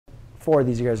4 of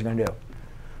these you guys are going to do.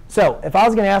 So if I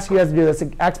was going to ask you guys to do this,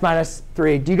 x minus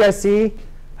 3, do you guys see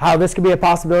how this could be a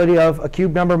possibility of a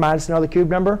cube number minus another cube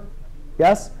number?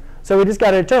 Yes? So we just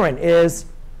got to determine, is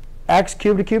x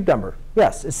cubed a cube number?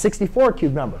 Yes. Is 64 a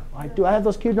cube number? Do I have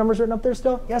those cube numbers written up there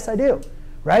still? Yes, I do.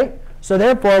 Right? So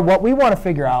therefore, what we want to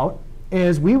figure out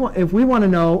is if we want to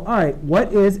know, all right,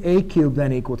 what is a cubed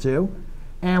then equal to?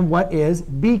 And what is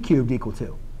b cubed equal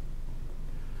to?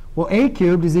 Well, a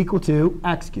cubed is equal to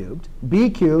x cubed. B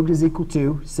cubed is equal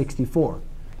to 64.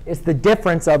 It's the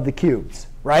difference of the cubes,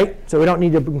 right? So we don't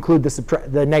need to include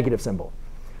the negative symbol.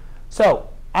 So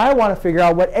I want to figure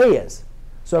out what a is.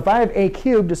 So if I have a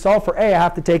cubed, to solve for a, I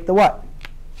have to take the what?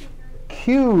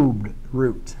 Cubed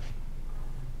root.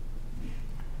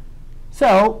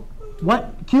 So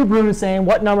what cube root is saying,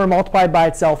 what number multiplied by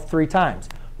itself 3 times?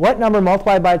 What number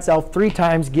multiplied by itself 3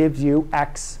 times gives you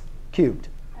x cubed?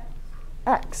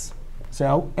 X.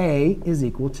 So a is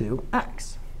equal to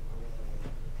x.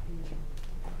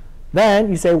 Then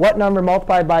you say, what number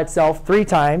multiplied by itself 3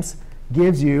 times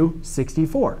gives you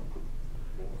 64?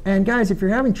 And guys, if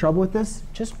you're having trouble with this,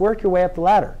 just work your way up the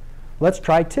ladder. Let's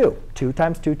try 2. 2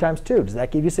 times 2 times 2. Does that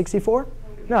give you 64?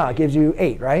 No, it gives you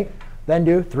 8, right? Then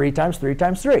do 3 times 3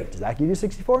 times 3. Does that give you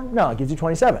 64? No, it gives you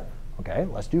 27. OK,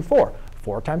 let's do 4.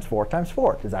 4 times 4 times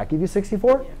 4. Does that give you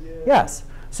 64? Yes.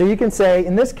 So you can say,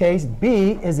 in this case,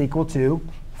 b is equal to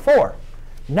 4.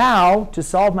 Now, to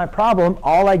solve my problem,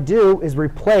 all I do is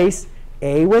replace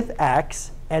a with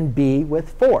x and b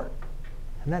with 4.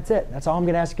 And that's it. That's all I'm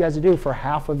going to ask you guys to do for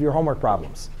half of your homework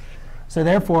problems. So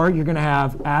therefore, you're going to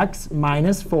have x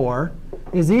minus 4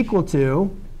 is equal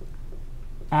to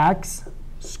x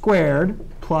squared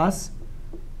plus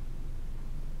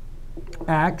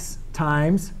x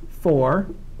times 4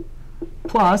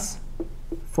 plus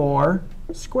 4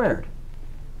 squared.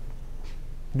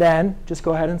 Then just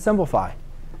go ahead and simplify.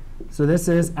 So this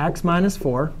is x minus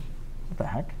 4. What the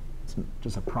heck? It's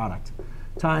just a product.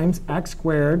 Times x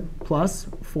squared plus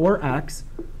 4x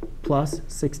plus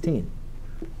 16.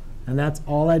 And that's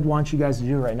all I'd want you guys to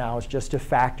do right now, is just to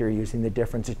factor using the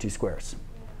difference of 2 squares.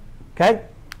 OK?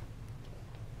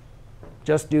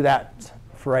 Just do that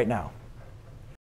for right now.